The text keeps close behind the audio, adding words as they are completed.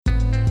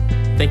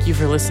Thank you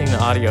for listening to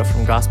audio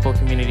from Gospel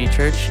Community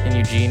Church in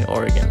Eugene,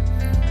 Oregon.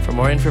 For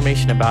more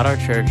information about our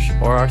church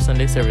or our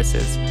Sunday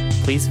services,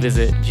 please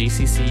visit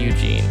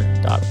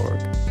gcceugene.org.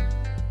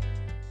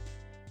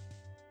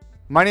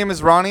 My name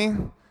is Ronnie.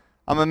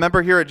 I'm a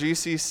member here at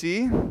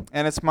GCC,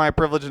 and it's my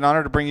privilege and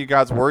honor to bring you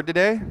God's Word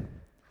today.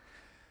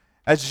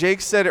 As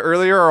Jake said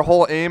earlier, our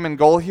whole aim and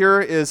goal here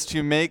is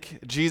to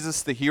make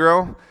Jesus the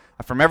hero.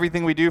 From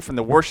everything we do, from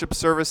the worship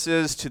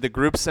services to the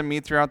groups that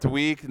meet throughout the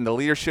week and the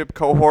leadership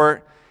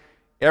cohort,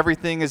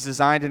 everything is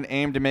designed and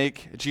aimed to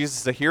make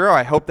Jesus the hero.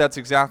 I hope that's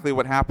exactly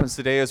what happens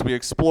today as we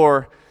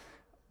explore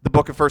the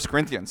book of 1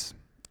 Corinthians.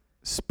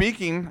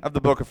 Speaking of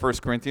the book of 1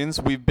 Corinthians,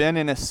 we've been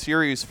in a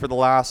series for the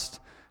last,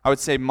 I would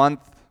say,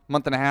 month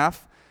and a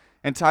half,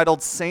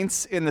 entitled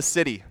Saints in the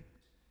City.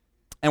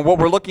 And what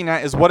we're looking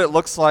at is what it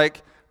looks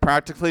like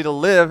practically to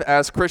live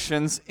as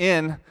Christians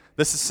in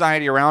the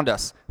society around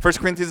us. 1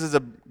 Corinthians is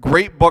a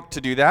great book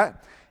to do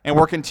that, and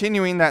we're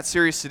continuing that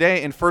series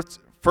today in 1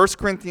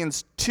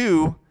 Corinthians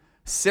 2,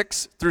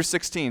 6 through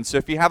 16. So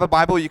if you have a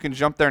Bible, you can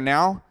jump there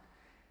now.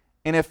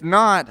 And if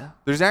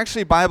not, there's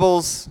actually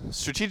Bibles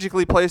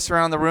strategically placed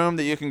around the room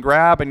that you can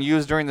grab and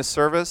use during the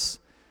service.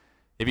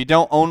 If you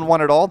don't own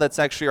one at all, that's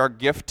actually our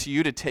gift to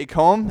you to take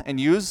home and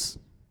use.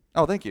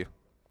 Oh, thank you.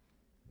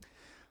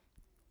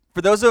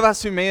 For those of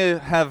us who may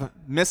have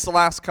missed the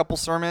last couple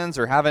sermons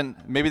or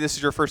haven't, maybe this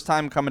is your first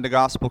time coming to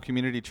Gospel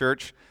Community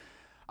Church,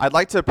 I'd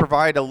like to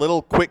provide a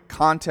little quick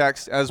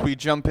context as we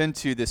jump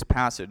into this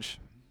passage.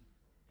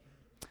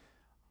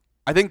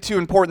 I think two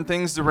important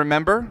things to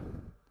remember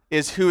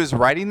is who is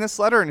writing this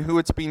letter and who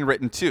it's being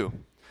written to.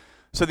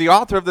 So the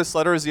author of this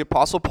letter is the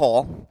Apostle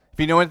Paul. If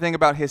you know anything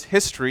about his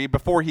history,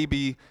 before he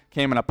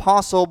became an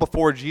apostle,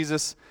 before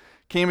Jesus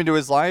came into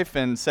his life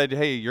and said,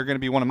 hey, you're going to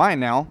be one of mine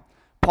now,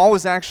 Paul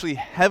was actually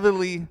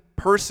heavily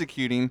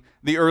persecuting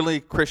the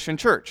early Christian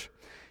church.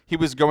 He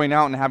was going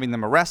out and having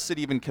them arrested,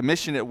 even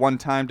commissioned at one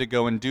time to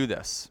go and do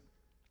this.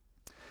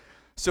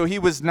 So he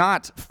was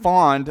not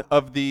fond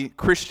of the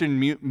Christian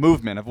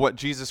movement, of what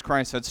Jesus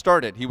Christ had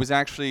started. He was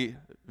actually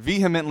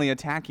vehemently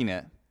attacking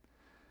it.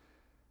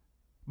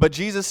 But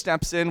Jesus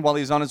steps in while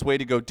he's on his way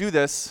to go do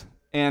this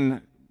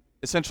and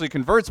essentially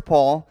converts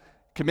Paul,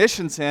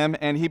 commissions him,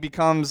 and he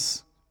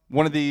becomes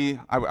one of the,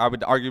 I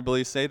would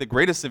arguably say, the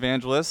greatest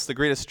evangelists, the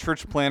greatest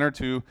church planner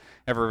to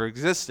ever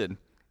existed.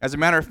 As a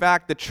matter of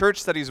fact, the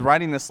church that he's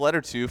writing this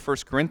letter to, 1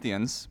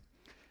 Corinthians,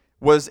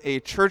 was a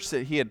church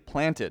that he had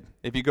planted,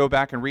 if you go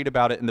back and read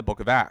about it in the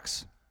book of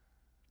Acts.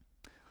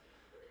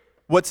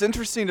 What's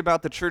interesting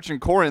about the church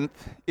in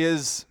Corinth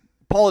is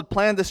Paul had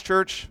planned this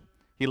church,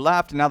 he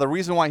left, and now the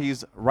reason why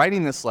he's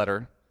writing this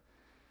letter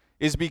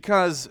is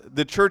because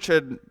the church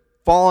had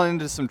fallen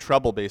into some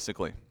trouble,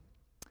 basically.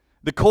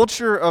 The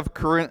culture of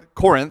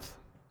Corinth,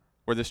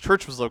 where this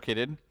church was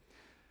located,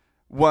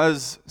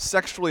 was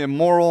sexually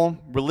immoral,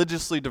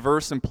 religiously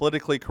diverse, and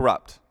politically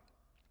corrupt.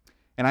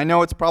 And I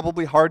know it's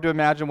probably hard to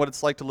imagine what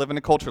it's like to live in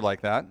a culture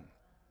like that,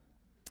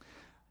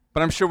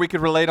 but I'm sure we could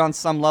relate on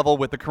some level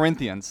with the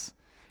Corinthians.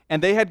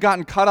 And they had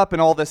gotten caught up in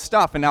all this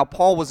stuff, and now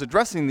Paul was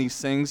addressing these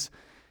things,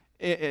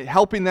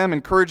 helping them,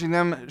 encouraging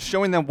them,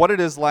 showing them what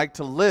it is like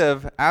to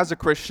live as a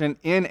Christian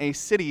in a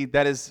city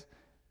that is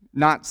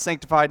not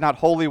sanctified, not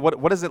holy.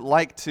 What is it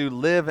like to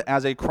live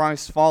as a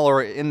Christ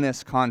follower in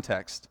this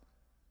context?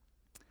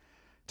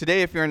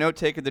 Today, if you're a note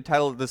taker, the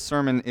title of this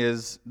sermon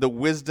is The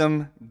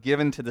Wisdom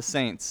Given to the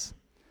Saints.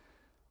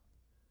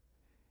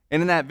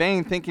 And in that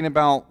vein, thinking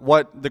about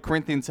what the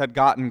Corinthians had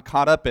gotten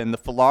caught up in, the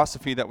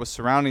philosophy that was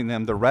surrounding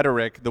them, the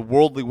rhetoric, the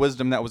worldly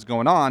wisdom that was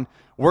going on,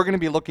 we're going to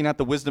be looking at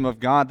the wisdom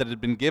of God that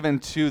had been given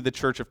to the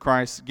Church of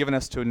Christ, given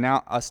us to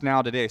us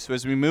now today. So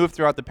as we move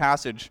throughout the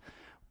passage,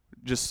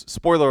 just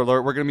spoiler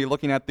alert, we're going to be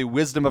looking at the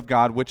wisdom of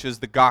God, which is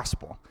the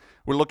gospel.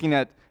 We're looking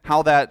at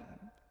how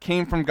that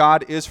came from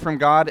God, is from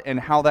God, and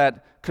how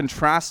that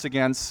contrasts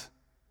against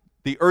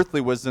the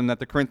earthly wisdom that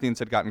the Corinthians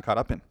had gotten caught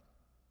up in.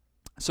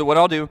 So what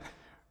I'll do,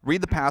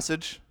 read the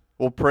passage,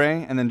 we'll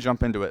pray, and then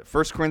jump into it.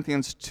 1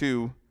 Corinthians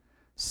 2,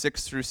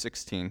 6 through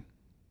 16.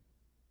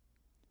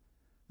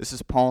 This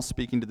is Paul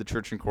speaking to the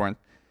church in Corinth.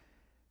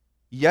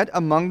 Yet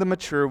among the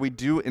mature we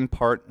do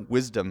impart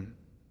wisdom,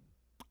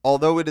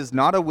 although it is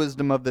not a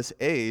wisdom of this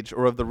age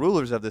or of the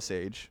rulers of this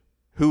age,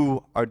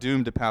 who are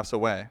doomed to pass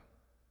away.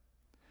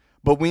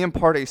 But we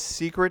impart a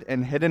secret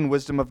and hidden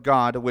wisdom of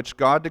God, which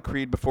God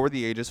decreed before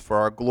the ages for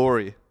our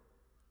glory.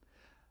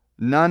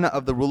 None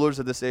of the rulers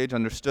of this age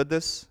understood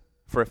this,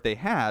 for if they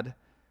had,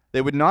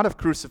 they would not have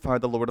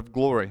crucified the Lord of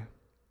glory.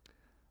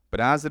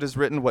 But as it is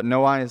written, what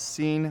no eye has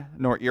seen,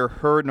 nor ear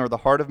heard, nor the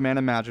heart of man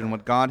imagined,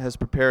 what God has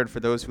prepared for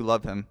those who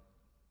love him.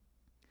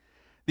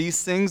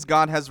 These things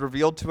God has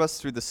revealed to us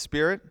through the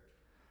Spirit,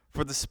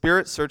 for the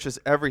Spirit searches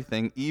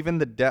everything, even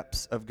the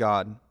depths of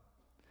God.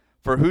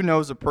 For who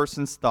knows a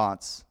person's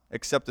thoughts,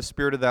 except the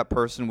spirit of that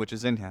person which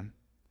is in him?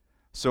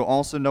 So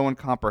also no one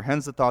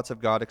comprehends the thoughts of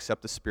God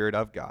except the Spirit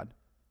of God.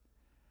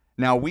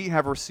 Now we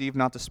have received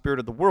not the spirit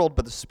of the world,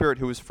 but the Spirit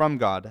who is from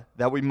God,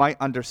 that we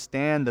might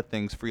understand the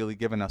things freely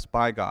given us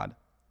by God.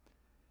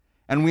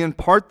 And we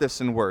impart this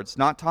in words,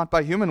 not taught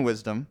by human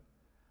wisdom,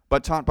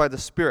 but taught by the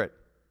Spirit,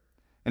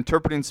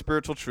 interpreting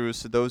spiritual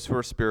truths to those who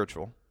are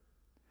spiritual.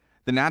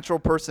 The natural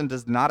person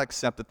does not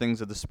accept the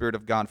things of the Spirit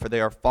of God, for they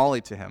are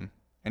folly to him,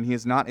 and he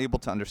is not able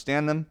to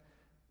understand them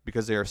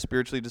because they are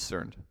spiritually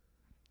discerned.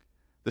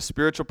 The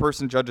spiritual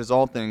person judges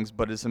all things,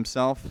 but is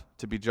himself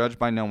to be judged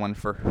by no one,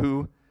 for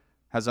who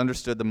has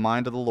understood the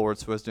mind of the Lord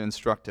so as to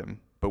instruct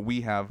him? But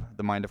we have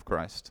the mind of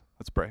Christ.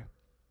 Let's pray.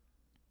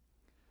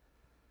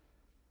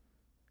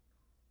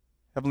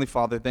 Heavenly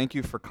Father, thank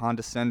you for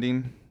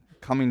condescending,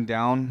 coming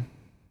down,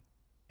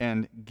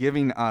 and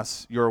giving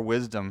us your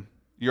wisdom,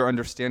 your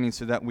understanding,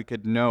 so that we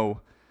could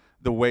know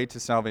the way to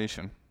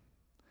salvation,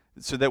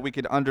 so that we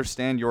could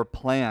understand your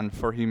plan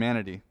for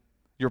humanity,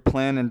 your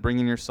plan in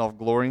bringing yourself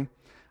glory.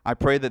 I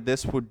pray that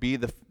this would be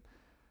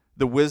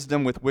the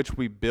wisdom with which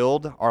we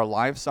build our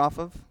lives off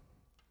of.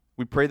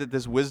 We pray that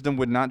this wisdom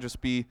would not just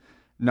be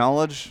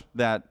knowledge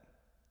that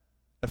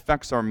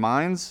affects our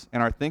minds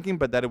and our thinking,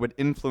 but that it would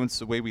influence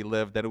the way we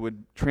live, that it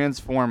would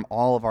transform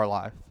all of our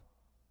life.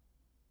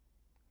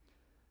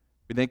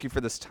 We thank you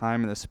for this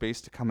time and this space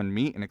to come and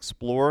meet and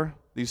explore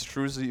these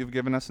truths that you've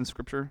given us in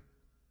Scripture.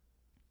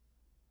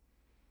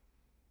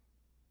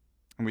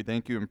 And we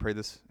thank you and pray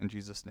this in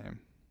Jesus' name.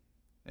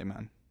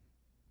 Amen.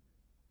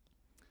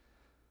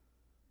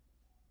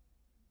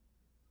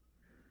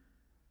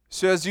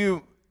 So as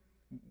you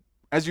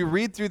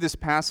read through this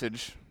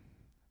passage,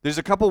 there's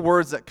a couple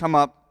words that come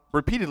up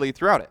repeatedly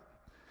throughout it.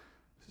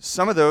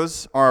 Some of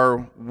those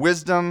are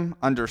wisdom,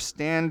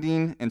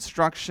 understanding,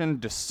 instruction,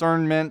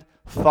 discernment,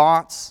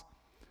 thoughts.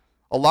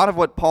 A lot of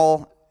what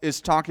Paul is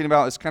talking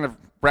about is kind of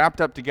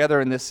wrapped up together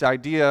in this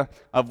idea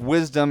of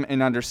wisdom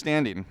and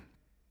understanding.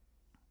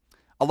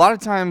 A lot of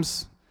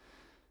times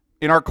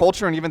in our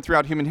culture and even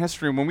throughout human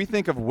history, when we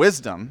think of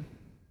wisdom,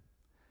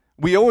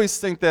 we always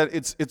think that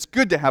it's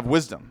good to have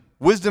wisdom.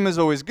 Wisdom is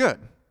always good.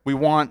 We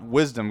want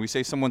wisdom. We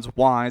say someone's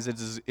wise, it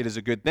is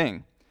a good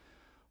thing.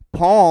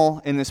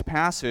 Paul, in this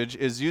passage,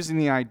 is using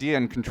the idea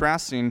and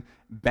contrasting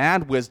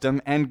bad wisdom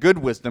and good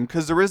wisdom,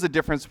 because there is a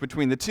difference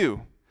between the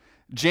two.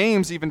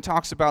 James even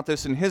talks about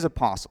this in his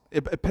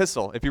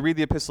epistle. If you read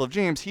the epistle of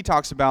James, he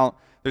talks about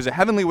there's a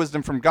heavenly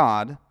wisdom from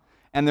God,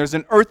 and there's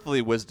an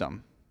earthly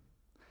wisdom.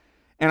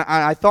 And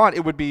I thought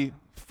it would be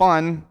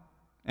fun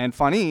and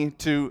funny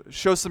to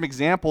show some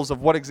examples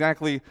of what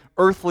exactly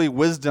earthly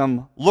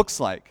wisdom looks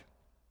like.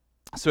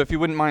 So if you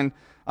wouldn't mind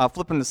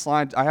flipping the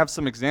slide, I have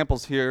some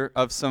examples here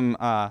of some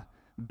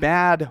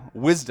bad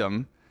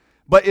wisdom,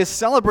 but is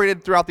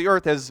celebrated throughout the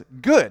earth as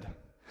good.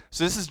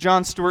 So this is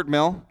John Stuart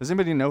Mill. Does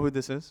anybody know who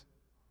this is?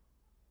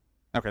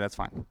 Okay, that's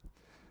fine.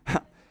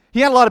 He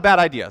had a lot of bad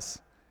ideas.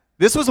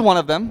 This was one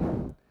of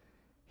them.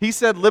 He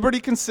said, liberty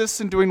consists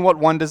in doing what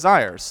one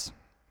desires.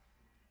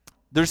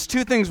 There's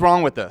two things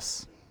wrong with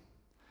this.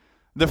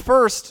 The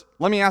first,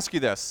 let me ask you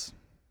this.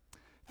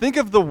 Think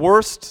of the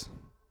worst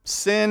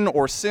sin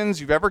or sins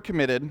you've ever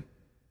committed.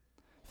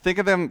 Think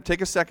of them,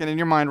 take a second in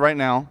your mind right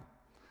now.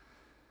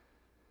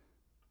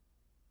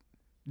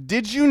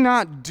 Did you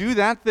not do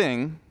that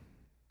thing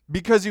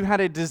because you had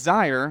a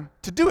desire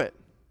to do it?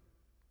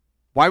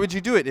 Why would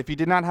you do it if you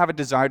did not have a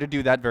desire to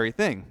do that very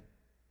thing?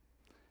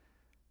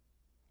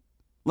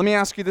 Let me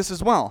ask you this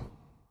as well.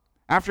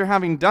 After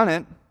having done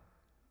it,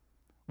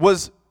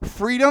 was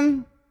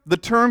freedom the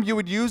term you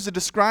would use to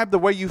describe the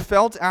way you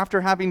felt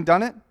after having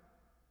done it?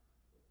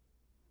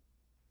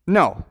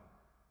 No.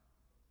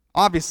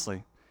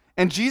 Obviously.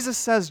 And Jesus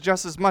says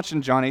just as much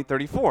in John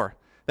 8:34,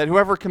 that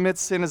whoever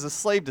commits sin is a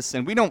slave to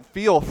sin. We don't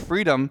feel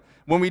freedom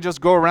when we just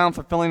go around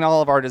fulfilling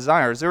all of our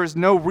desires. There is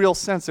no real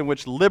sense in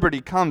which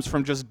liberty comes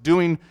from just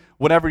doing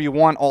whatever you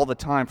want all the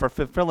time, for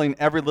fulfilling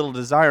every little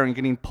desire and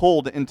getting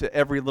pulled into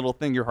every little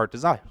thing your heart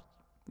desires.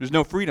 There's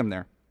no freedom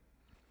there.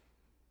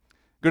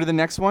 Go to the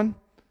next one.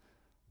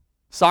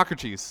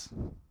 Socrates.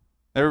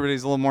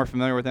 Everybody's a little more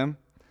familiar with him.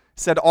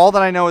 Said, all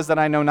that I know is that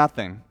I know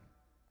nothing.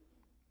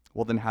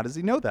 Well, then how does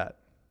he know that?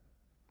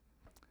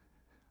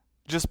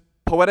 Just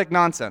poetic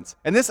nonsense.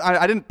 And this,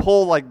 I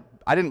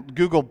didn't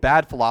Google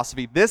bad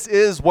philosophy. This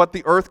is what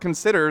the earth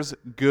considers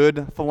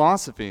good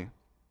philosophy.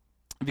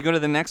 If you go to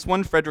the next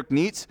one, Friedrich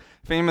Nietzsche,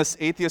 famous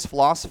atheist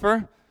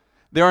philosopher,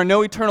 there are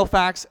no eternal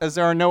facts as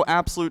there are no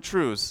absolute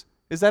truths.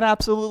 Is that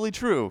absolutely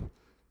true?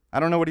 I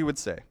don't know what he would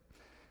say.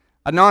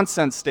 A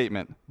nonsense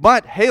statement,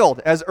 but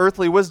hailed as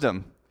earthly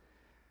wisdom.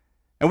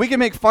 And we can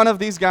make fun of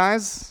these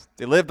guys.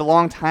 They lived a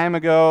long time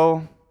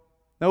ago.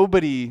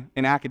 Nobody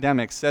in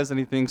academics says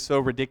anything so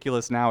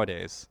ridiculous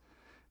nowadays.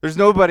 There's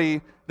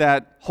nobody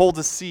that holds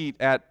a seat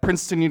at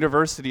Princeton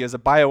University as a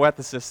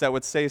bioethicist that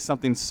would say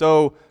something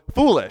so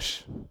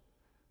foolish,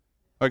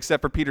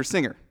 except for Peter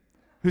Singer,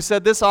 who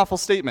said this awful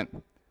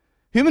statement.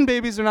 Human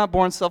babies are not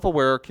born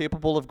self-aware or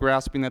capable of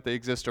grasping that they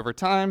exist over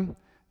time.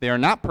 They are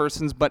not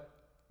persons,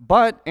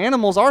 but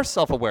animals are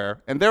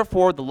self-aware, and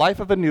therefore the life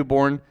of a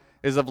newborn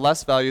is of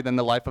less value than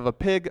the life of a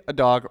pig, a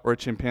dog, or a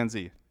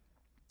chimpanzee.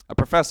 A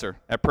professor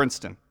at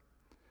Princeton.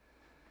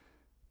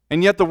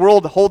 And yet the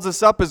world holds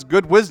us up as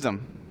good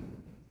wisdom.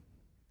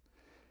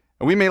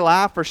 And we may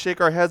laugh or shake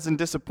our heads in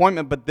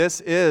disappointment, but this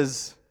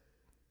is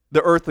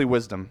the earthly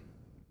wisdom.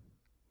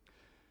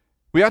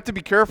 We have to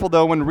be careful,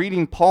 though, when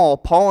reading Paul.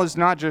 Paul is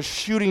not just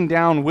shooting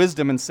down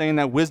wisdom and saying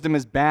that wisdom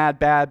is bad,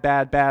 bad,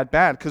 bad, bad,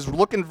 bad. Because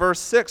look in verse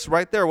 6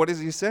 right there. What does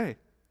he say?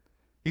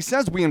 He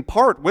says we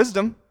impart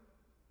wisdom.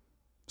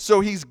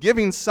 So he's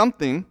giving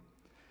something.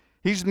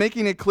 He's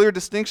making a clear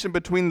distinction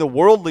between the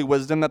worldly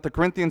wisdom that the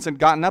Corinthians had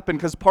gotten up in,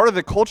 because part of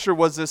the culture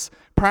was this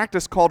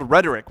practice called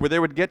rhetoric, where they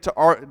would get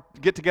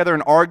together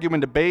and argue and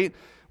debate.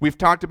 We've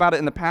talked about it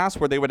in the past,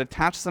 where they would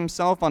attach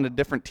themselves onto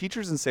different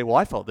teachers and say, well,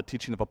 I follow the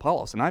teaching of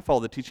Apollos, and I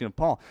follow the teaching of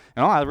Paul.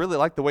 And I really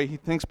like the way he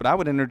thinks, but I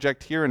would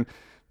interject here and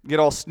get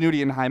all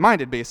snooty and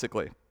high-minded,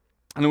 basically.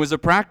 And it was a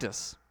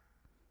practice.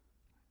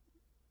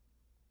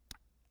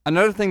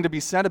 Another thing to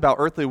be said about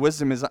earthly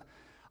wisdom is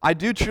I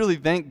do truly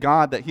thank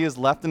God that he has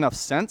left enough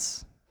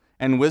sense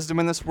and wisdom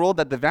in this world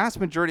that the vast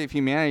majority of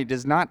humanity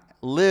does not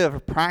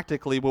live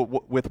practically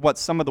with what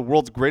some of the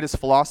world's greatest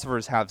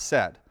philosophers have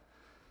said.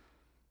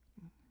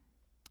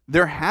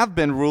 There have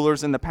been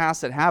rulers in the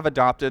past that have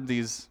adopted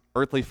these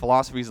earthly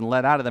philosophies and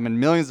led out of them, and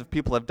millions of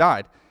people have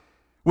died,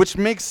 which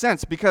makes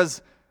sense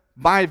because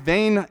by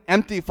vain,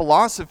 empty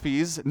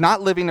philosophies,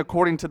 not living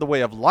according to the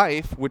way of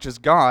life, which is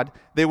God,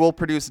 they will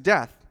produce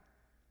death.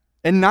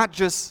 And not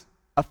just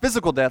a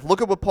physical death.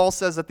 Look at what Paul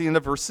says at the end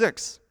of verse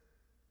 6.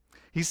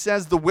 He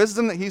says the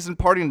wisdom that he's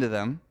imparting to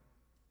them,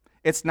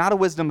 it's not a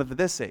wisdom of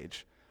this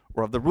age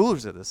or of the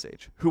rulers of this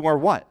age, who are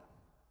what?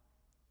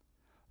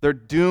 They're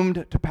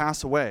doomed to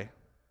pass away.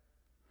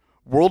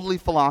 Worldly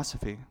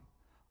philosophy,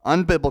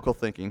 unbiblical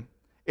thinking,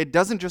 it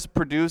doesn't just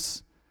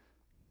produce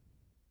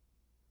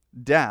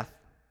death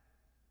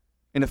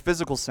in a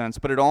physical sense,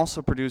 but it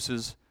also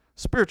produces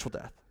spiritual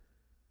death,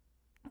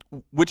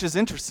 which is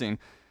interesting.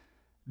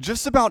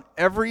 Just about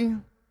every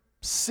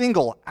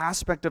single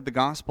aspect of the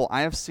gospel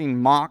I have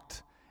seen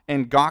mocked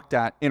and gawked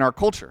at in our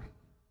culture.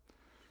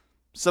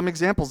 Some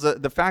examples,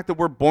 the fact that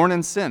we're born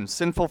in sin,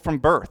 sinful from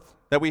birth,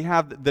 that we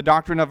have the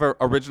doctrine of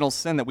original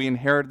sin, that we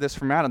inherited this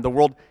from Adam. The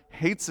world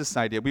hates this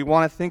idea. We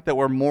want to think that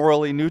we're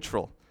morally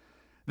neutral,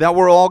 that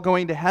we're all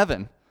going to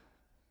heaven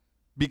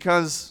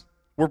because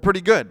we're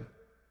pretty good.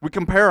 We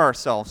compare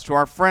ourselves to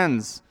our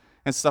friends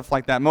and stuff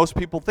like that. Most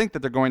people think that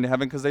they're going to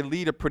heaven because they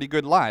lead a pretty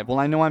good life. Well,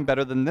 I know I'm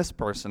better than this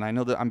person. I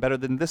know that I'm better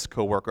than this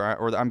coworker,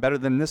 or I'm better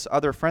than this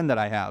other friend that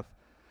I have.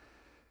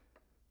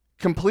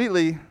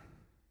 Completely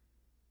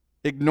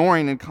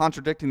ignoring and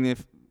contradicting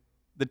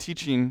the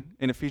teaching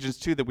in Ephesians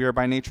 2 that we are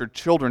by nature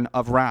children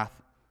of wrath.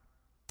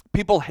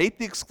 People hate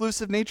the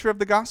exclusive nature of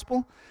the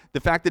gospel, the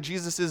fact that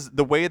Jesus is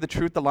the way, the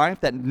truth, the life,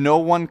 that no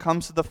one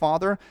comes to the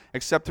Father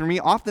except through me,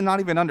 often not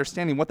even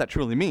understanding what that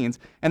truly means,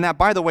 and that,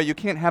 by the way, you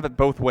can't have it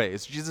both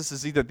ways. Jesus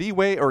is either the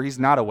way or he's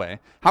not a way.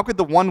 How could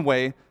the one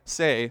way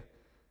say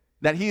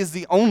that he is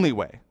the only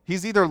way?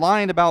 He's either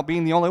lying about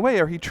being the only way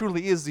or he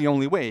truly is the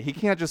only way. He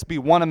can't just be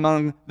one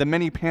among the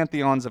many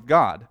pantheons of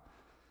God.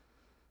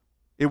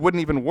 It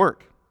wouldn't even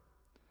work.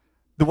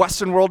 The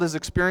Western world has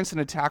experienced an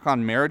attack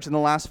on marriage in the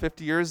last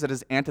 50 years that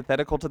is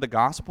antithetical to the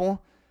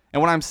gospel.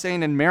 And what I'm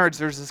saying in marriage,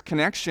 there's this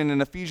connection in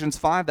Ephesians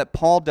 5 that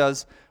Paul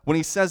does when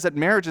he says that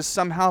marriage is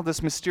somehow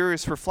this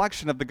mysterious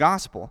reflection of the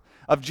gospel,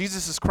 of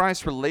Jesus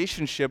Christ's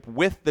relationship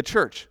with the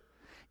church.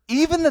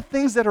 Even the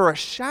things that are a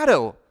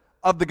shadow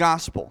of the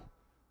gospel,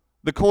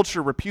 the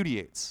culture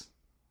repudiates.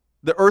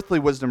 The earthly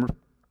wisdom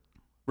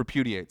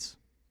repudiates.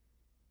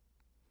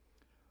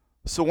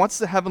 So what's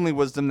the heavenly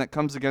wisdom that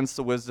comes against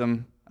the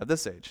wisdom of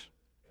this age?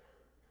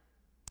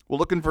 Well,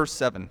 look in verse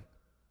 7.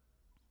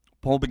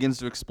 Paul begins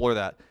to explore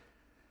that.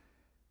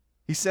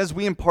 He says,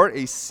 we impart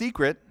a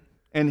secret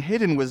and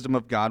hidden wisdom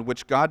of God,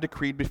 which God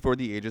decreed before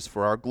the ages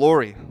for our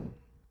glory.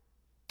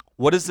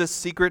 What is this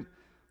secret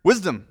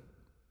wisdom?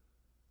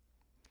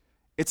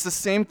 It's the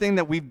same thing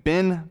that we've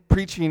been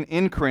preaching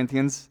in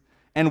Corinthians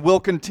and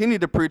will continue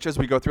to preach as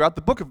we go throughout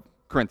the book of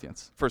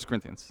Corinthians, 1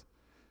 Corinthians.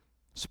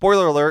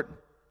 Spoiler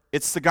alert,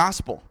 it's the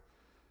gospel.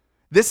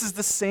 This is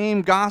the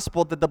same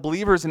gospel that the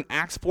believers in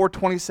Acts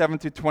 4:27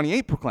 through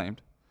 28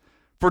 proclaimed.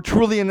 For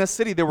truly in this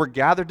city they were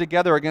gathered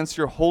together against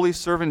your holy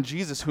servant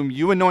Jesus, whom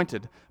you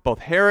anointed, both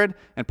Herod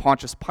and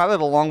Pontius Pilate,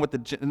 along with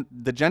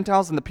the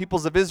Gentiles and the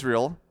peoples of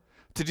Israel,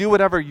 to do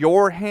whatever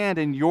your hand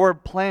and your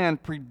plan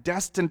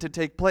predestined to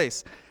take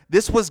place.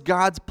 This was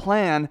God's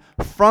plan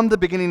from the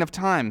beginning of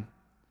time.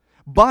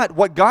 But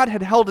what God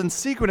had held in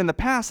secret in the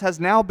past has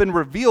now been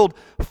revealed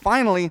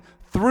finally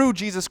through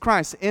Jesus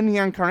Christ in the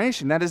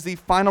incarnation. That is the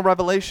final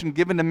revelation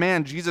given to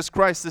man, Jesus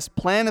Christ. This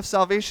plan of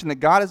salvation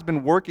that God has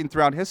been working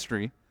throughout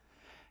history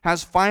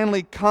has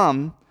finally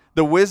come.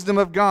 The wisdom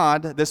of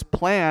God, this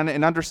plan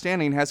and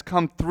understanding has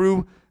come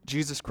through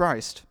Jesus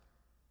Christ.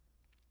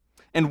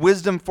 And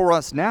wisdom for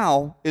us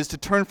now is to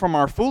turn from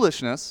our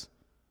foolishness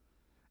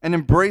and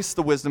embrace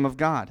the wisdom of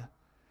God.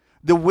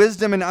 The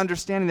wisdom and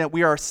understanding that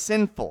we are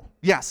sinful,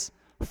 yes,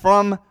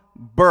 from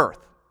birth,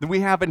 that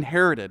we have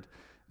inherited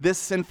this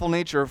sinful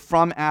nature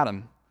from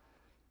Adam.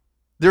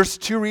 There's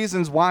two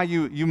reasons why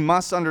you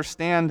must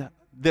understand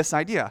this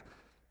idea,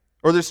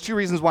 or there's two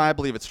reasons why I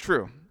believe it's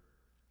true.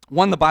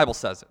 One, the Bible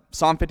says it.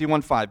 Psalm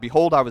 51:5,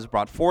 "Behold, I was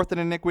brought forth in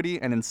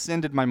iniquity, and in sin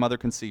did my mother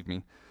conceive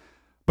me."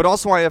 But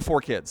also I have 4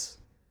 kids.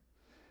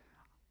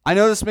 I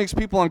know this makes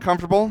people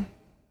uncomfortable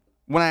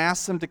when I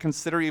ask them to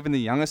consider even the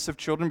youngest of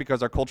children,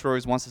 because our culture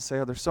always wants to say,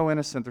 oh, they're so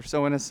innocent, they're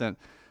so innocent.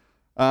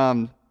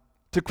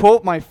 To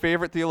quote my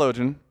favorite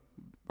theologian,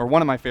 or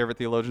one of my favorite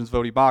theologians,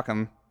 Voddie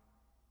Baucham,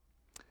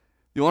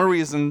 the only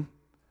reason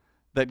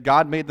that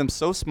God made them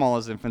so small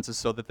as infants is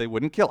so that they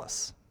wouldn't kill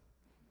us.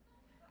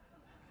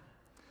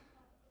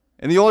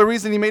 And the only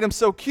reason he made them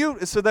so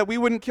cute is so that we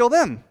wouldn't kill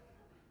them.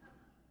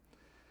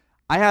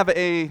 I have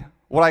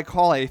what I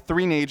call a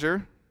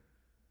 3-nager,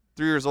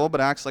 3 years old but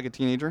acts like a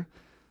teenager.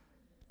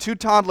 2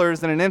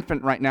 toddlers and an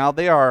infant right now.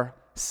 They are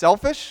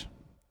selfish,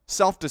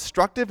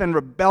 self-destructive, and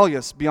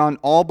rebellious beyond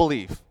all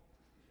belief.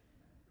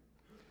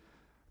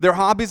 Their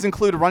hobbies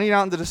include running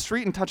out into the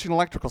street and touching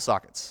electrical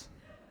sockets.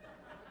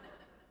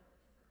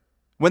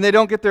 When they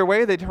don't get their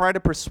way, they try to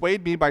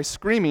persuade me by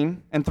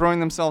screaming and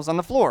throwing themselves on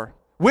the floor,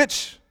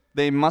 which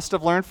they must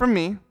have learned from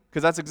me,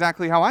 because that's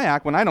exactly how I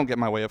act when I don't get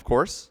my way, of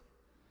course.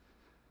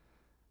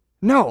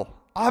 No,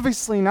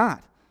 obviously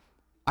not.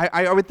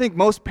 I would think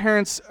most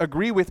parents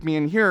agree with me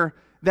in here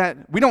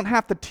that we don't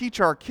have to teach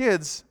our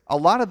kids a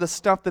lot of the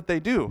stuff that they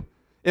do.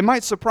 It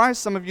might surprise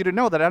some of you to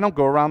know that I don't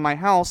go around my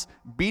house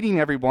beating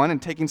everyone and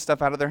taking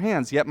stuff out of their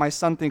hands, yet my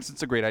son thinks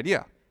it's a great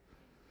idea.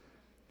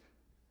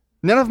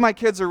 None of my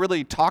kids are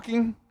really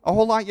talking a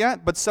whole lot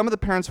yet, but some of the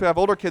parents who have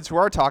older kids who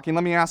are talking,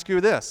 let me ask you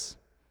this.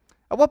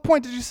 At what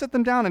point did you sit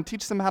them down and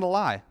teach them how to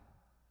lie?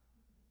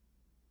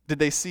 Did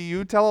they see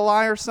you tell a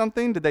lie or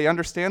something? Did they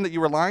understand that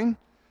you were lying?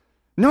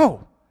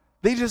 No,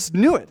 they just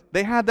knew it.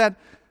 They had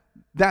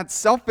that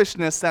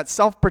selfishness, that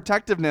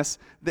self-protectiveness.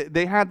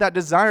 They had that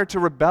desire to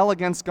rebel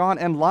against God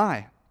and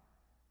lie.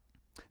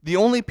 The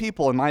only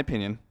people, in my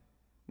opinion,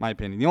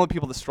 the only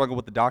people that struggle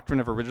with the doctrine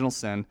of original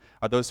sin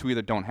are those who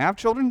either don't have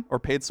children or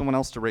paid someone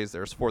else to raise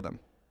theirs for them.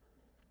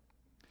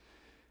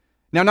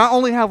 Now, not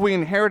only have we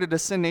inherited a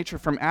sin nature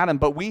from Adam,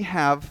 but we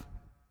have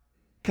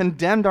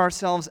condemned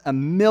ourselves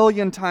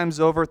 1,000,000 times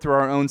over through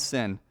our own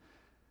sin.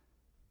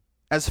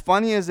 As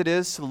funny as it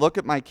is to look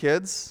at my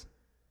kids,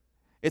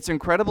 it's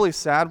incredibly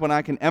sad when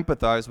I can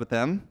empathize with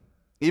them,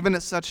 even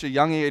at such a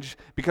young age,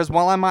 because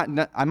while I might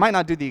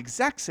not do the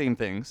exact same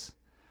things,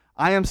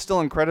 I am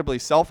still incredibly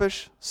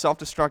selfish,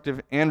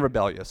 self-destructive, and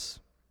rebellious.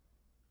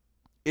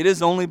 It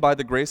is only by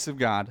the grace of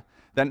God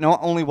that not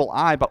only will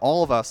I, but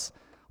all of us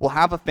will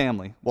have a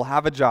family, will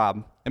have a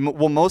job, and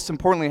will most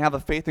importantly have a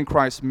faith in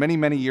Christ many,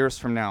 many years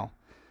from now.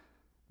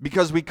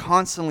 Because we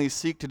constantly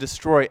seek to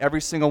destroy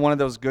every single one of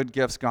those good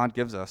gifts God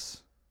gives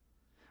us.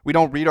 We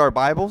don't read our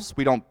Bibles,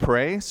 we don't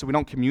pray, so we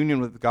don't communion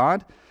with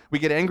God. We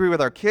get angry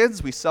with our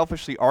kids, we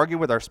selfishly argue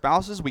with our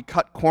spouses, we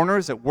cut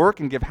corners at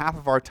work and give half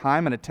of our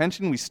time and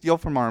attention, we steal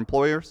from our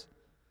employers.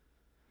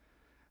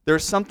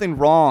 There's something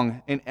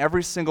wrong in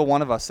every single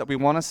one of us that we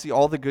want to see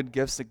all the good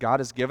gifts that God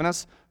has given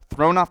us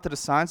thrown off to the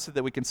side so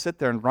that we can sit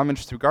there and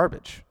rummage through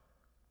garbage.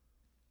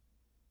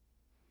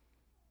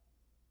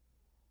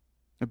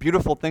 The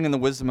beautiful thing in the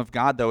wisdom of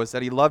God, though, is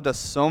that He loved us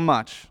so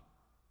much.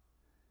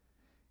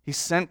 He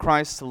sent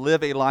Christ to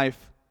live a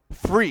life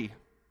free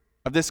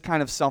of this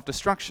kind of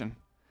self-destruction.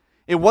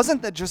 It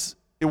wasn't just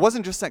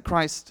that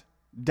Christ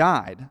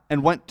died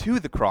and went to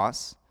the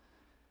cross.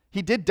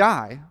 He did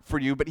die for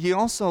you, but He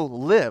also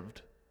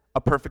lived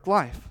a perfect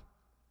life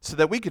so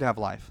that we could have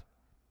life.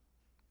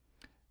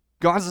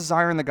 God's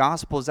desire in the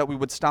gospel is that we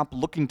would stop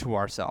looking to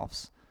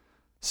ourselves,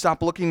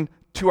 stop looking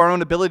to our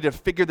own ability to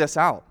figure this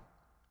out,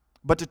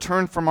 but to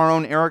turn from our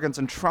own arrogance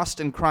and trust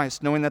in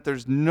Christ, knowing that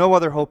there's no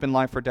other hope in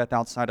life or death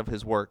outside of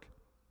His work.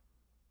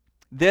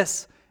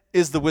 This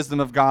is the wisdom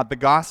of God, the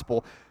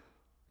gospel.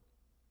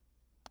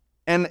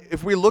 And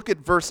if we look at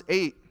verse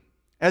 8,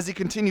 as he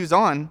continues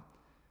on,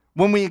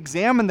 when we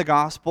examine the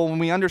gospel, when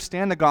we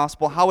understand the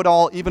gospel, how it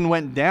all even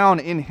went down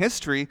in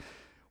history,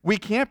 we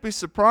can't be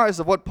surprised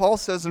of what Paul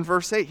says in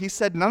verse 8. He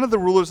said, none of the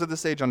rulers of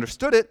this age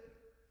understood it,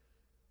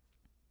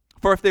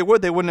 for if they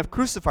would, they wouldn't have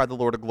crucified the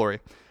Lord of glory.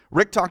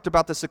 Rick talked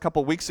about this a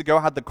couple weeks ago,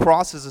 how the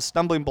cross is a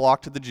stumbling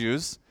block to the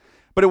Jews.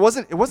 But it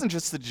wasn't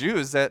just the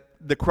Jews that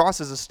the cross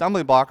is a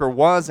stumbling block, or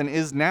was and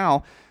is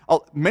now.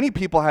 Many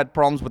people had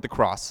problems with the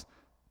cross.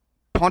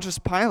 Pontius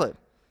Pilate.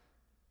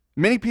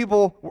 Many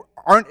people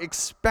aren't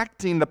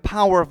expecting the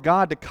power of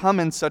God to come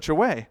in such a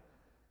way.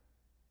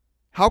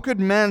 How could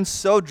men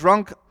so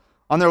drunk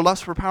on their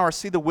lust for power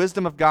see the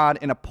wisdom of God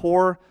in a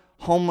poor,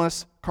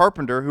 homeless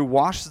carpenter who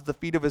washes the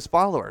feet of his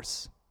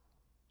followers?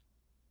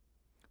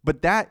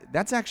 But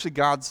that's actually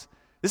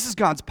this is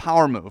God's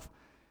power move.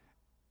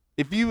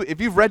 If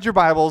you've read your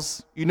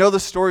Bibles, you know the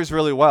stories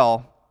really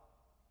well.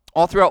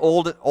 All throughout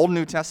Old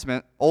New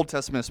Testament, Old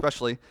Testament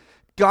especially,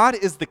 God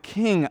is the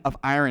king of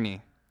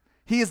irony.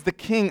 He is the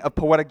king of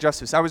poetic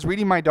justice. I was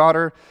reading my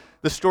daughter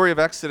the story of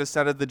Exodus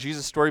out of the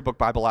Jesus Storybook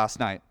Bible last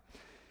night.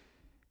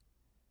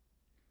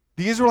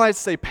 The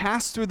Israelites, they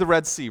passed through the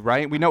Red Sea,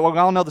 right? We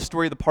all know the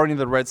story of the parting of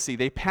the Red Sea.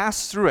 They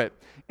passed through it,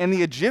 and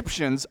the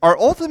Egyptians are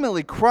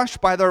ultimately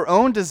crushed by their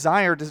own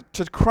desire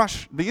to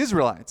crush the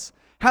Israelites.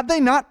 Had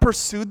they not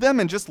pursued them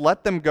and just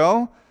let them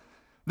go,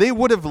 they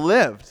would have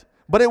lived.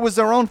 But it was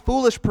their own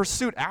foolish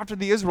pursuit after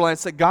the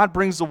Israelites that God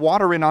brings the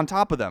water in on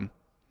top of them.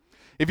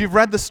 If you've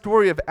read the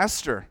story of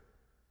Esther,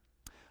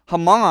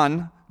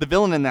 Haman, the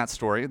villain in that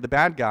story, the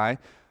bad guy,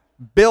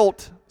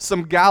 built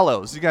some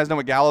gallows. You guys know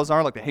what gallows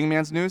are, like the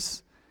hangman's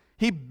noose?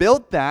 He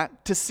built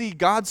that to see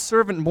God's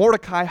servant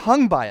Mordecai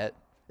hung by it.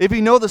 If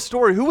you know the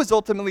story, who was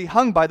ultimately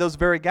hung by those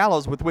very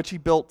gallows with which he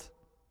built?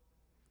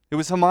 It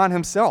was Haman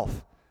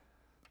himself.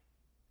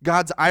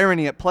 God's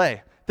irony at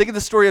play. Think of the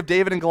story of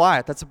David and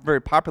Goliath. That's a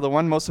very popular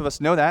one. Most of us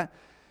know that.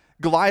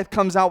 Goliath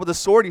comes out with a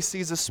sword. He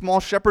sees a small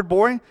shepherd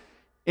boy.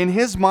 In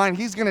his mind,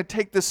 he's going to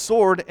take this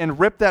sword and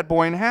rip that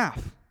boy in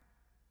half.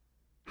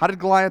 How did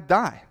Goliath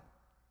die?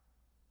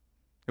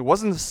 It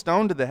wasn't the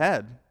stone to the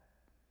head.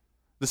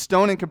 The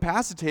stone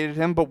incapacitated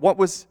him, but what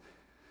was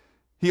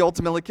he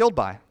ultimately killed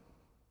by?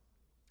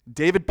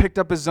 David picked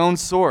up his own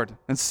sword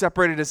and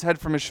separated his head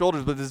from his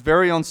shoulders with his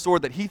very own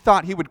sword that he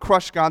thought he would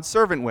crush God's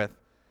servant with.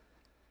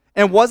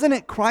 And wasn't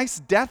it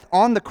Christ's death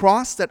on the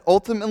cross that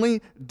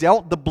ultimately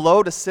dealt the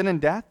blow to sin and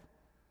death?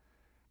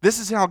 This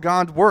is how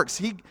God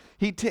works.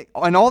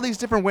 In all these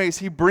different ways,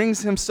 he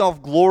brings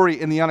himself glory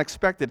in the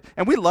unexpected.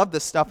 And we love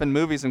this stuff in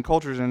movies and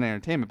cultures and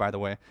entertainment, by the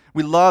way.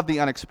 We love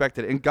the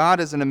unexpected. And God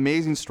is an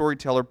amazing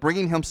storyteller,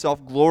 bringing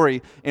himself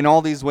glory in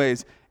all these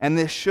ways. And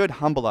this should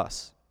humble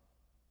us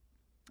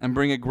and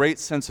bring a great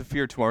sense of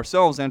fear to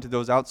ourselves and to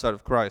those outside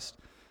of Christ.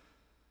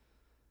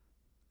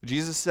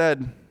 Jesus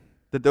said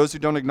that those who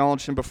don't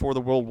acknowledge him before the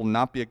world will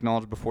not be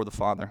acknowledged before the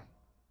Father.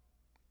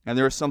 And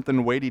there is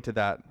something weighty to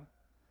that.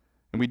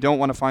 And we don't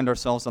want to find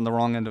ourselves on the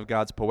wrong end of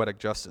God's poetic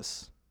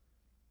justice.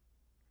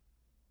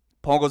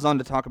 Paul goes on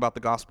to talk about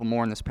the gospel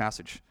more in this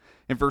passage.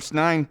 In verse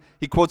 9,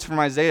 he quotes from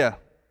Isaiah,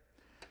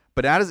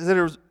 "But as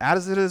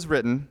it is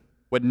written,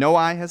 what no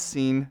eye has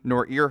seen,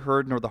 nor ear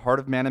heard, nor the heart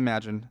of man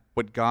imagined,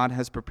 what God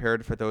has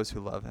prepared for those who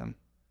love him."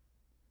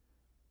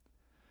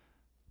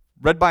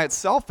 Read by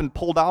itself and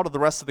pulled out of the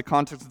rest of the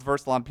context of the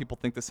verse, a lot of people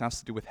think this has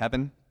to do with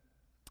heaven.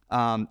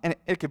 And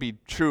it could be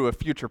true of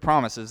future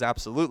promises,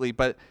 absolutely,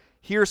 but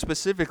here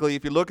specifically,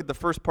 if you look at the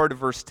first part of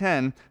verse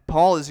 10,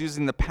 Paul is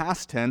using the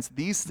past tense,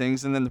 these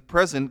things, and then the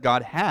present,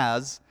 God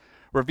has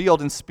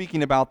revealed, and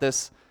speaking about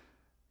this,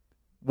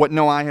 what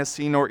no eye has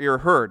seen nor ear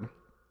heard.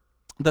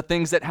 The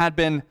things that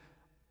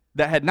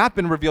had not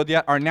been revealed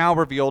yet are now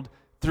revealed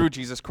through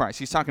Jesus Christ.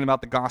 He's talking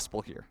about the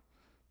gospel here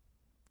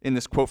in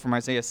this quote from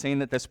Isaiah, saying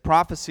that this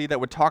prophecy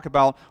that would talk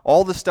about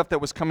all the stuff that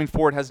was coming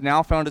forward has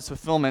now found its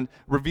fulfillment,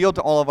 revealed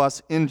to all of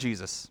us in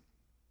Jesus.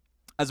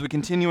 As we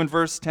continue in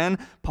verse 10,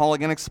 Paul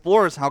again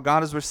explores how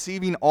God is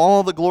receiving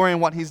all the glory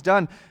in what he's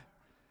done.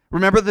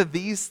 Remember that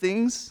these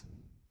things,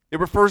 it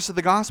refers to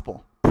the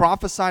gospel,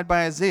 prophesied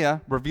by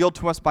Isaiah, revealed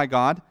to us by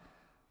God.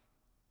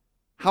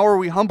 How are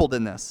we humbled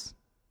in this?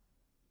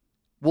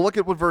 Well, look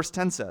at what verse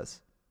 10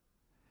 says.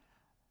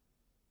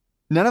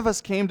 None of us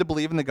came to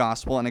believe in the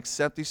gospel and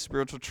accept these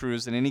spiritual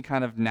truths in any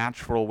kind of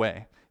natural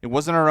way. It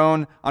wasn't our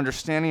own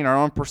understanding, our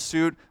own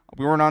pursuit.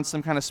 We weren't on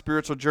some kind of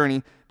spiritual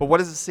journey. But what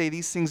does it say?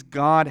 These things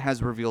God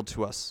has revealed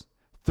to us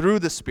through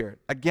the Spirit.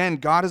 Again,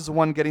 God is the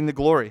one getting the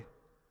glory.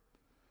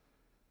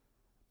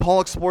 Paul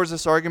explores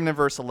this argument in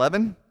verse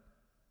 11.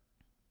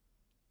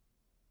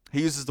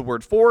 He uses the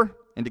word "for,"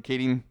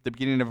 indicating the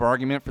beginning of our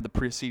argument for the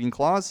preceding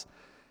clause.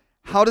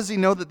 How does he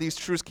know that these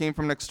truths came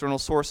from an external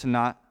source and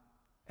not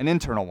an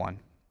internal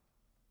one?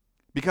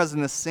 Because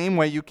in the same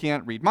way you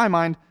can't read my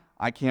mind,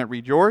 I can't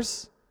read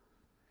yours.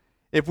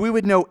 If we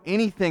would know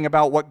anything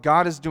about what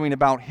God is doing,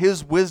 about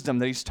his wisdom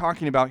that he's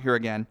talking about here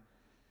again,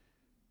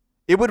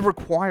 it would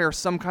require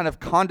some kind of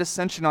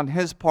condescension on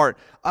his part.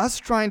 Us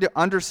trying to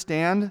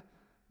understand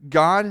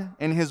God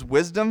and his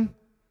wisdom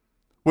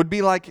would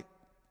be like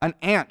an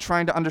ant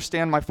trying to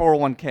understand my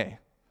 401k.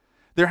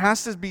 There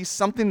has to be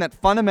something that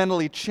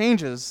fundamentally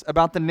changes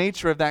about the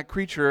nature of that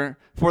creature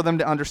for them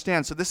to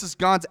understand. So this is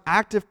God's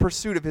active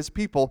pursuit of his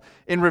people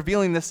in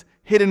revealing this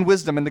hidden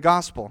wisdom in the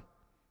gospel.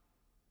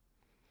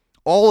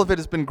 All of it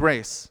has been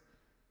grace.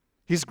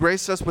 He's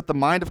graced us with the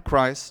mind of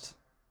Christ.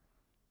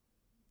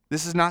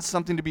 This is not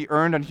something to be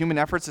earned on human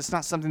efforts. It's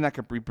not something that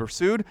can be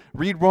pursued.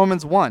 Read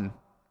Romans 1.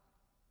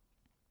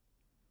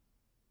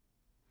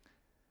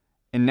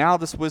 And now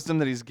this wisdom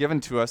that he's given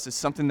to us is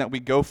something that we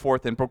go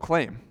forth and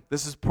proclaim.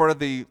 This is part of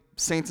the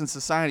saints in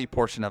society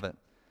portion of it.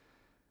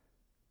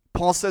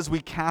 Paul says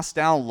we cast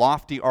down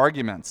lofty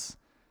arguments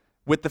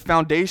with the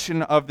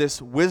foundation of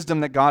this wisdom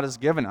that God has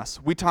given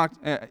us. We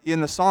talked in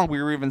the song,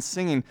 we were even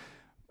singing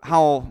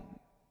how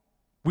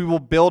we will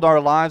build our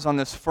lives on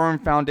this firm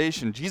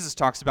foundation. Jesus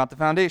talks about the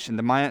foundation,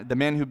 the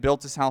man who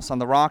built his house on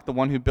the rock, the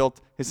one who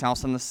built his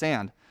house on the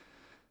sand.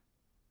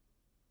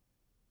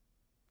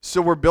 So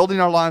we're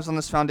building our lives on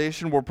this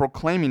foundation, we're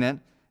proclaiming it.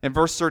 In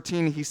verse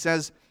 13, he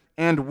says,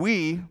 and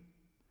we,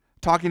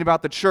 talking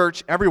about the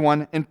church,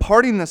 everyone,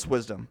 imparting this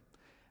wisdom,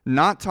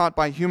 not taught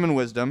by human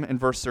wisdom, in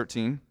verse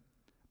 13,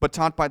 but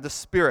taught by the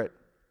Spirit,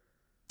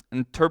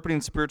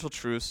 interpreting spiritual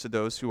truths to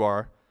those who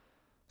are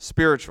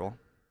spiritual.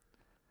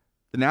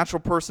 The natural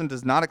person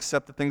does not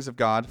accept the things of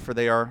God, for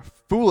they are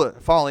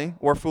folly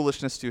or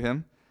foolishness to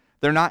him.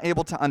 They're not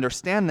able to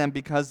understand them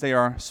because they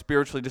are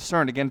spiritually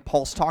discerned. Again,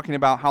 Paul's talking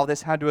about how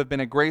this had to have been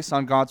a grace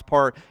on God's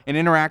part in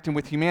interacting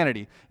with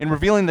humanity, in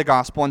revealing the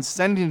gospel and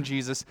sending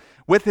Jesus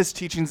with his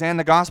teachings and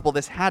the gospel.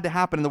 This had to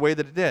happen in the way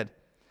that it did.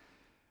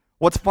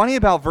 What's funny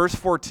about verse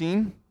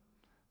 14,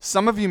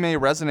 some of you may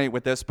resonate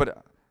with this,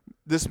 but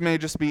this may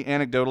just be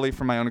anecdotally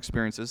from my own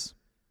experiences.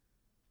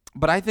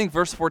 But I think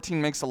verse 14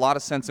 makes a lot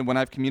of sense in when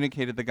I've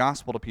communicated the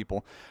gospel to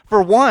people.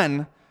 For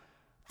one,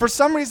 for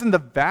some reason, the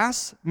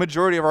vast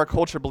majority of our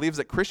culture believes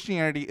that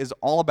Christianity is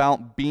all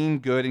about being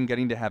good and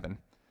getting to heaven.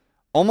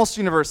 Almost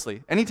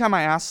universally. Anytime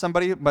I ask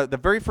somebody, but the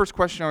very first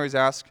question I always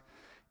ask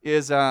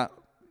is, what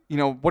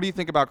do you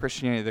think about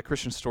Christianity, the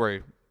Christian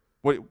story?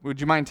 Would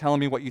you mind telling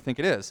me what you think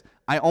it is?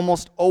 I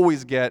almost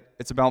always get,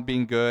 it's about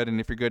being good, and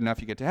if you're good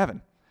enough, you get to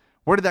heaven.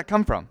 Where did that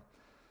come from?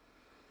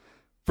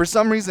 For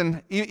some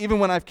reason, even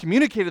when I've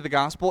communicated the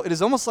gospel, it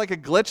is almost like a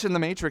glitch in the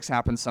matrix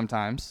happens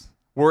sometimes,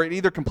 where it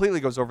either completely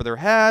goes over their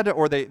head,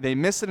 or they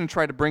miss it and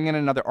try to bring in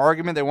another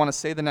argument. They want to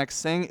say the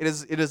next thing. It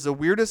is the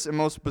weirdest and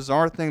most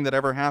bizarre thing that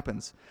ever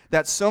happens.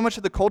 That so much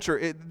of the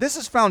culture, this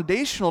is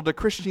foundational to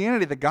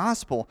Christianity, the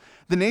gospel,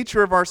 the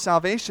nature of our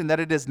salvation, that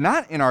it is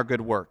not in our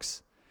good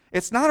works.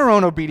 It's not our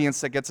own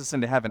obedience that gets us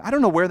into heaven. I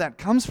don't know where that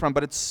comes from,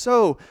 but it's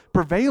so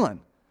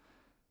prevalent.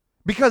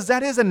 Because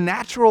that is a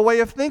natural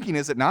way of thinking,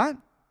 is it not?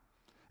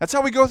 That's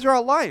how we go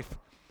throughout life.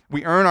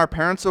 We earn our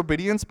parents'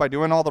 obedience by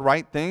doing all the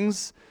right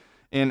things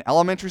in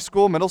elementary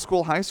school, middle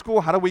school, high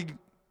school. How do we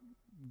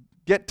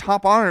get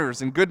top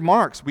honors and good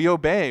marks? We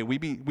obey.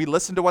 We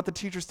listen to what the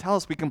teachers tell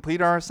us. We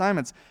complete our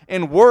assignments.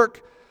 In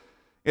work,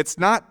 it's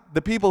not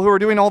the people who are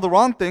doing all the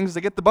wrong things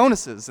that get the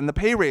bonuses and the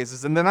pay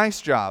raises and the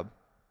nice job.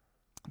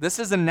 This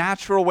is a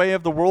natural way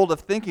of the world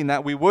of thinking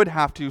that we would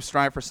have to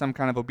strive for some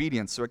kind of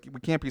obedience, so we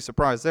can't be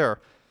surprised there.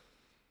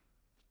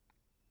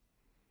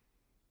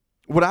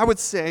 What I would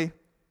say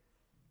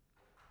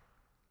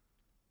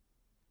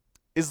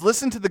is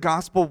listen to the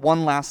gospel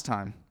one last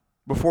time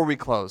before we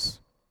close.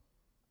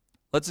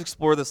 Let's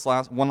explore this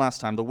one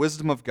last time, the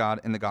wisdom of God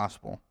in the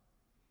gospel.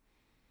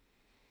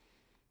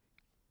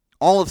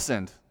 All have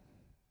sinned.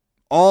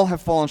 All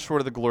have fallen short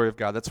of the glory of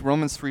God. That's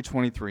Romans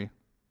 3:23.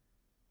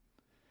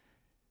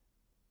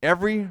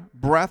 Every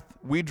breath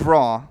we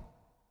draw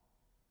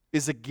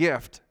is a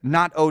gift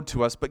not owed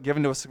to us, but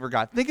given to us for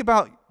God. Think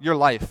about your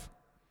life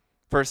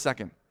for a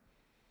second.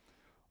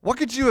 What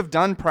could you have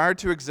done prior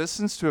to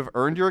existence to have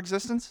earned your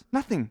existence?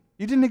 Nothing.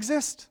 You didn't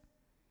exist.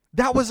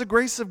 That was a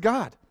grace of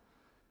God.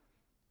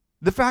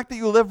 The fact that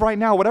you live right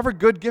now, whatever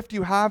good gift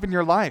you have in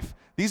your life,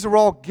 these are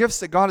all gifts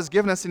that God has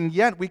given us, and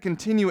yet we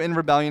continue in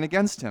rebellion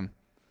against him.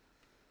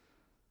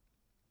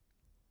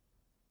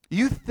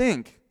 You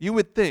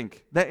would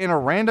think that in a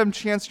random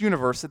chance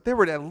universe that there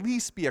would at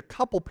least be a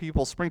couple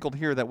people sprinkled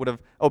here that would have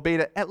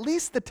obeyed at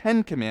least the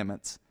 10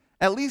 commandments.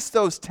 At least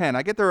those 10.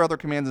 I get there are other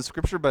commands in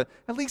Scripture, but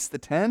at least the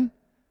 10.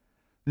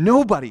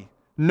 Nobody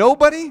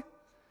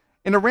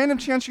in a random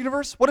chance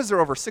universe. What is there,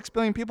 over 6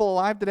 billion people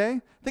alive today?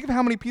 Think of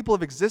how many people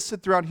have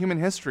existed throughout human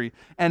history,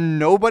 and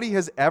nobody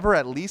has ever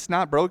at least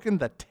not broken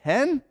the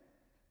 10?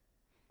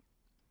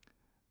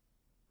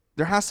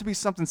 There has to be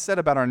something said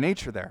about our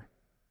nature there.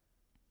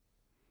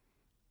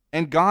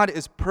 And God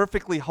is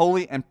perfectly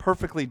holy and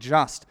perfectly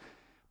just.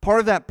 Part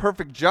of that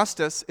perfect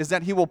justice is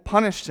that he will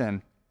punish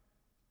sin.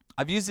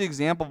 I've used the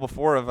example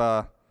before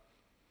of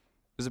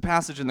there's a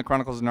passage in the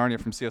Chronicles of Narnia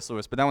from C.S.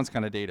 Lewis, but that one's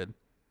kind of dated.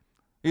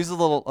 Use a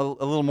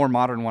little more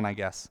modern one, I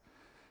guess.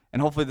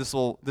 And hopefully this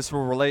will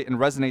relate and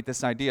resonate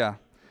this idea.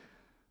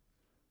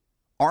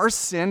 Our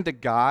sin to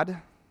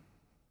God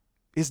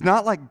is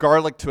not like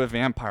garlic to a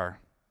vampire.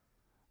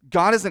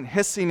 God isn't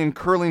hissing and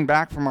curling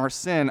back from our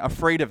sin,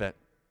 afraid of it.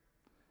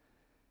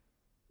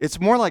 It's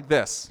more like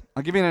this.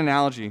 I'll give you an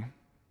analogy.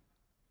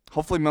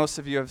 Hopefully most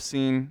of you have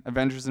seen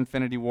Avengers: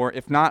 Infinity War.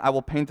 If not, I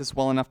will paint this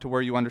well enough to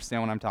where you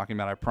understand what I'm talking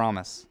about, I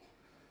promise.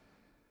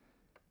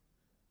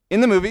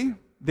 In the movie,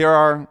 there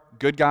are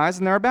good guys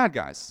and there are bad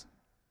guys,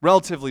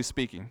 relatively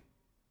speaking.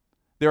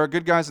 There are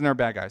good guys and there are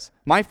bad guys.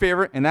 My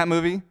favorite in that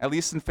movie, at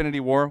least Infinity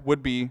War,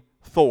 would be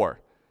Thor.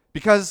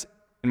 Because,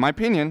 in my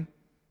opinion,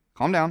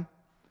 calm down,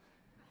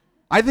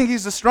 I think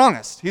he's the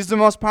strongest. He's the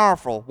most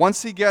powerful.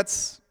 Once he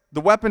gets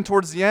the weapon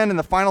towards the end in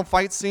the final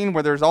fight scene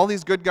where there's all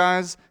these good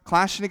guys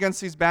clashing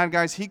against these bad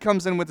guys, he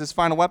comes in with his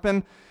final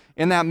weapon.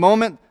 In that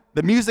moment,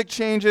 the music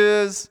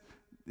changes.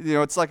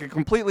 It's like a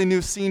completely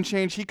new scene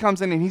change. He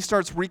comes in and he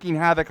starts wreaking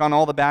havoc on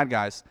all the bad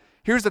guys.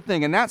 Here's the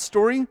thing. In that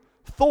story,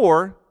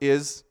 Thor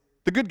is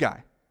the good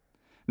guy.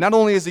 Not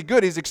only is he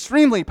good, he's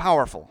extremely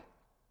powerful.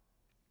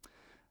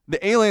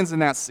 The aliens in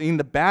that scene,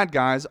 the bad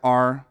guys,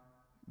 are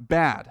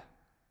bad.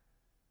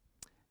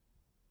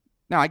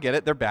 Now, I get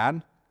it. They're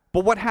bad.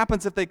 But what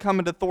happens if they come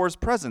into Thor's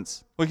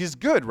presence? Well, he's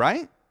good,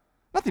 right?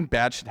 Nothing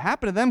bad should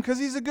happen to them because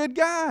he's a good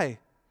guy.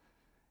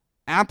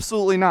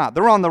 Absolutely not.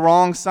 They're on the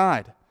wrong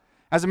side.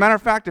 As a matter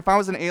of fact, if I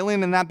was an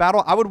alien in that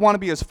battle, I would want to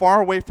be as far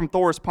away from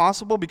Thor as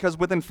possible, because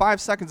within 5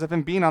 seconds of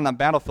him being on that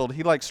battlefield,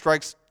 he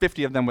strikes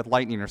 50 of them with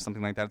lightning or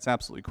something like that. It's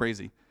absolutely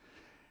crazy.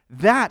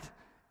 That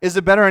is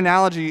a better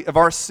analogy of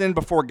our sin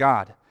before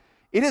God.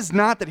 It is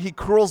not that he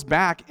curls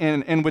back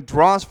and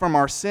withdraws from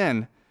our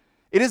sin.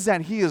 It is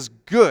that he is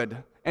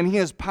good and he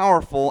is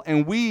powerful,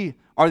 and we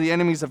are the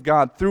enemies of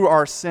God through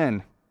our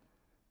sin.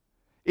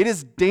 It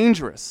is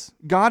dangerous.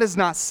 God is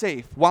not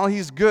safe. While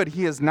he's good,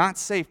 he is not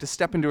safe to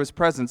step into his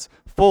presence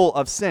full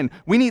of sin.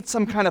 We need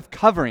some kind of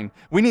covering.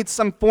 We need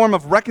some form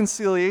of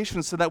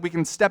reconciliation so that we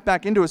can step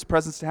back into his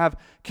presence to have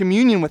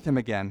communion with him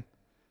again.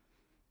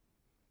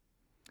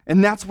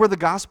 And that's where the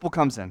gospel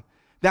comes in.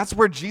 That's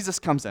where Jesus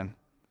comes in.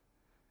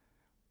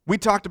 We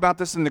talked about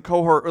this in the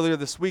cohort earlier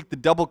this week, the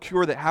double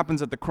cure that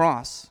happens at the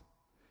cross.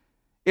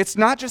 It's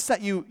not just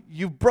that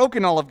you've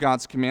broken all of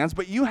God's commands,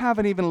 but you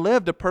haven't even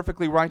lived a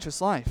perfectly righteous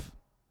life.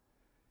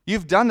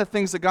 You've done the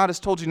things that God has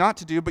told you not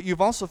to do, but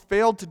you've also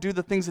failed to do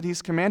the things that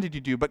he's commanded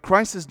you to do. But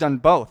Christ has done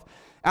both.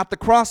 At the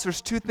cross,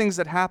 there's two things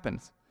that happen.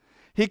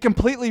 He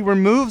completely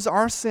removes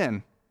our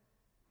sin,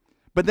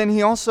 but then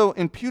he also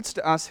imputes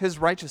to us his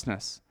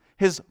righteousness,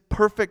 his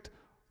perfect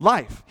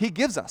life he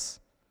gives us.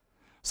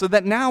 So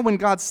that now when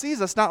God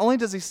sees us, not only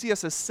does he see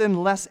us as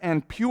sinless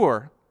and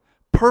pure,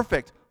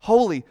 perfect,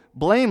 holy,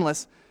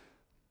 blameless,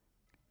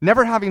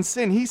 never having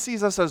sin, he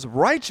sees us as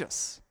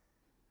righteous.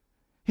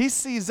 He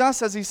sees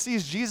us as he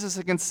sees Jesus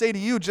and can say to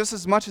you just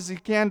as much as he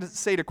can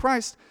say to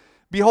Christ,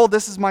 "Behold,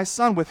 this is my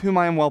son with whom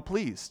I am well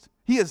pleased."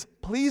 He is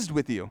pleased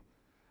with you.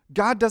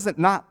 God doesn't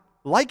not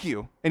like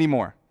you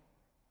anymore.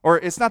 Or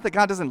it's not that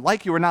God doesn't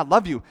like you or not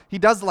love you. He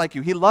does like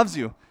you. He loves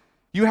you.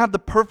 You have the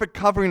perfect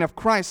covering of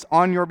Christ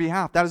on your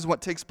behalf. That is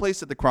what takes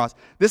place at the cross.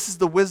 This is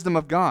the wisdom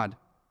of God.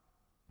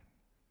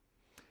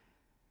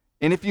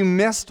 And if you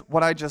missed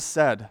what I just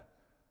said,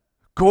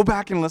 go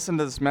back and listen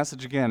to this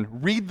message again.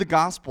 Read the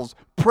Gospels.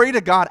 Pray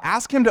to God.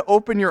 Ask him to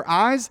open your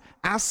eyes.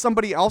 Ask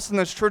somebody else in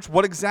this church,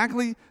 what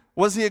exactly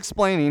was he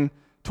explaining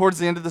towards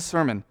the end of the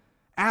sermon?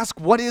 Ask,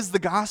 what is the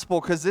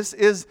gospel? Because this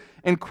is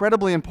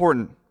incredibly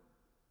important.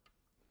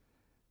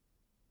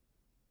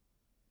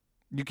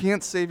 You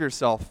can't save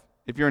yourself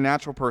if you're a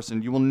natural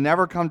person. You will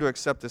never come to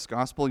accept this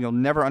gospel. You'll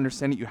never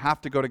understand it. You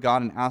have to go to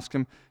God and ask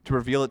him to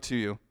reveal it to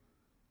you.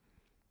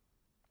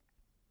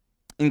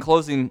 In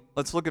closing,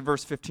 let's look at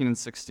verse 15 and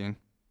 16.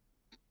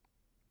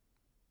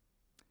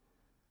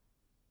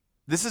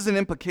 This is an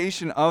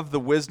implication of the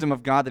wisdom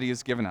of God that he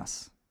has given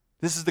us.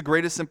 This is the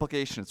greatest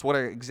implication. It's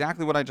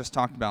exactly what I just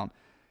talked about.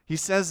 He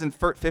says in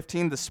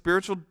 15, the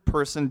spiritual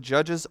person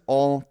judges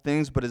all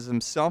things, but is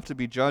himself to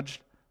be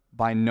judged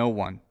by no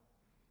one.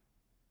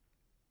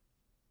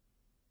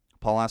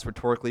 Paul asks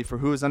rhetorically, for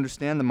who has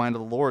understand the mind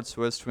of the Lord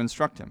so as to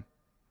instruct him?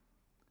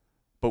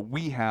 But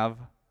we have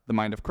the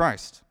mind of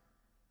Christ.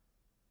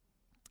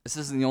 This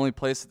isn't the only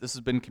place that this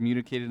has been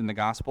communicated in the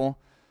gospel.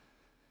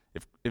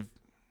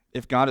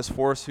 If God is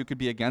for us, who could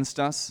be against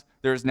us?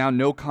 There is now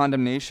no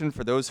condemnation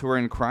for those who are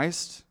in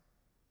Christ.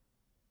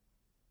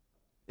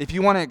 If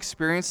you want to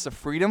experience the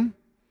freedom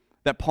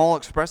that Paul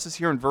expresses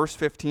here in verse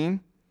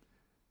 15,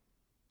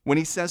 when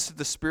he says to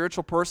the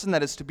spiritual person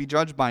that is to be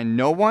judged by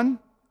no one,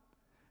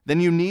 then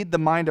you need the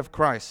mind of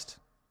Christ.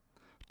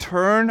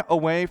 Turn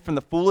away from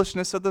the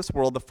foolishness of this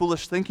world, the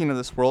foolish thinking of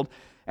this world,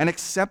 and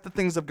accept the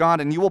things of God,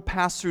 and you will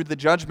pass through the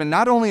judgment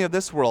not only of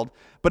this world,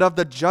 but of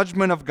the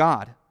judgment of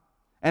God,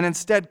 and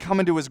instead come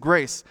into his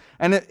grace.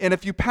 And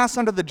if you pass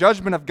under the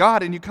judgment of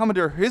God and you come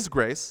into his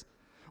grace,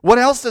 what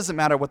else does it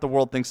matter what the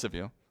world thinks of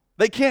you?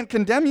 They can't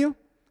condemn you.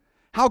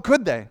 How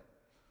could they?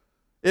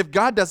 If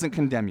God doesn't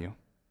condemn you,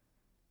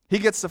 he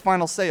gets the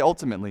final say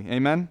ultimately.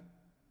 Amen?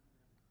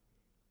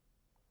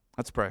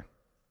 Let's pray.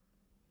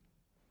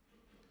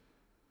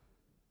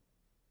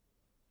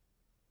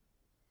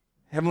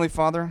 Heavenly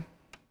Father,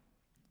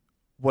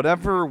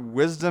 whatever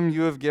wisdom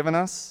you have given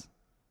us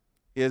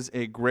is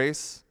a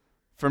grace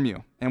from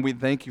you, and we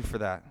thank you for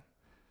that.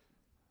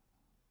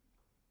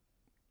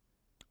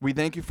 We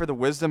thank you for the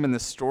wisdom in the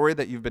story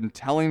that you've been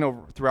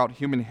telling throughout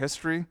human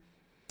history.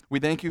 We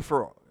thank you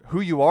for who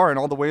you are and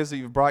all the ways that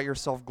you've brought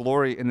yourself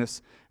glory in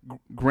this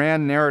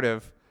grand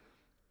narrative.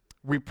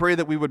 We pray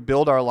that we would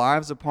build our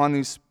lives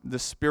upon the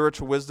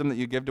spiritual wisdom that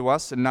you give to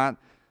us, and not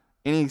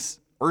any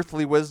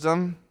earthly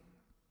wisdom,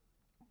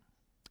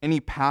 any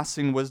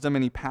passing wisdom,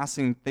 any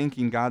passing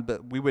thinking, God,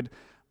 but we would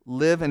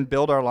live and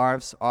build our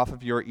lives off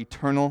of your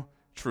eternal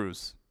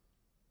truths.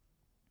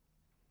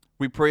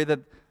 We pray that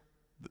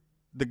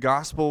the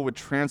gospel would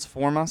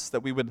transform us,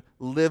 that we would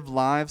live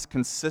lives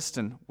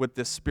consistent with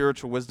this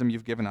spiritual wisdom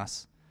you've given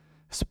us.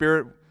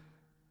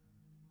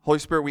 Holy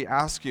Spirit, we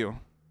ask you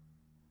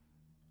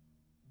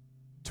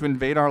to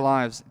invade our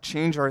lives,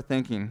 change our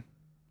thinking,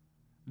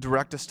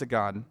 direct us to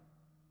God.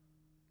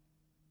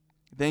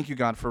 Thank you,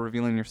 God, for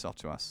revealing yourself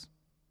to us.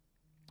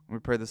 We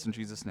pray this in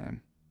Jesus'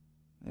 name.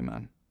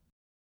 Amen.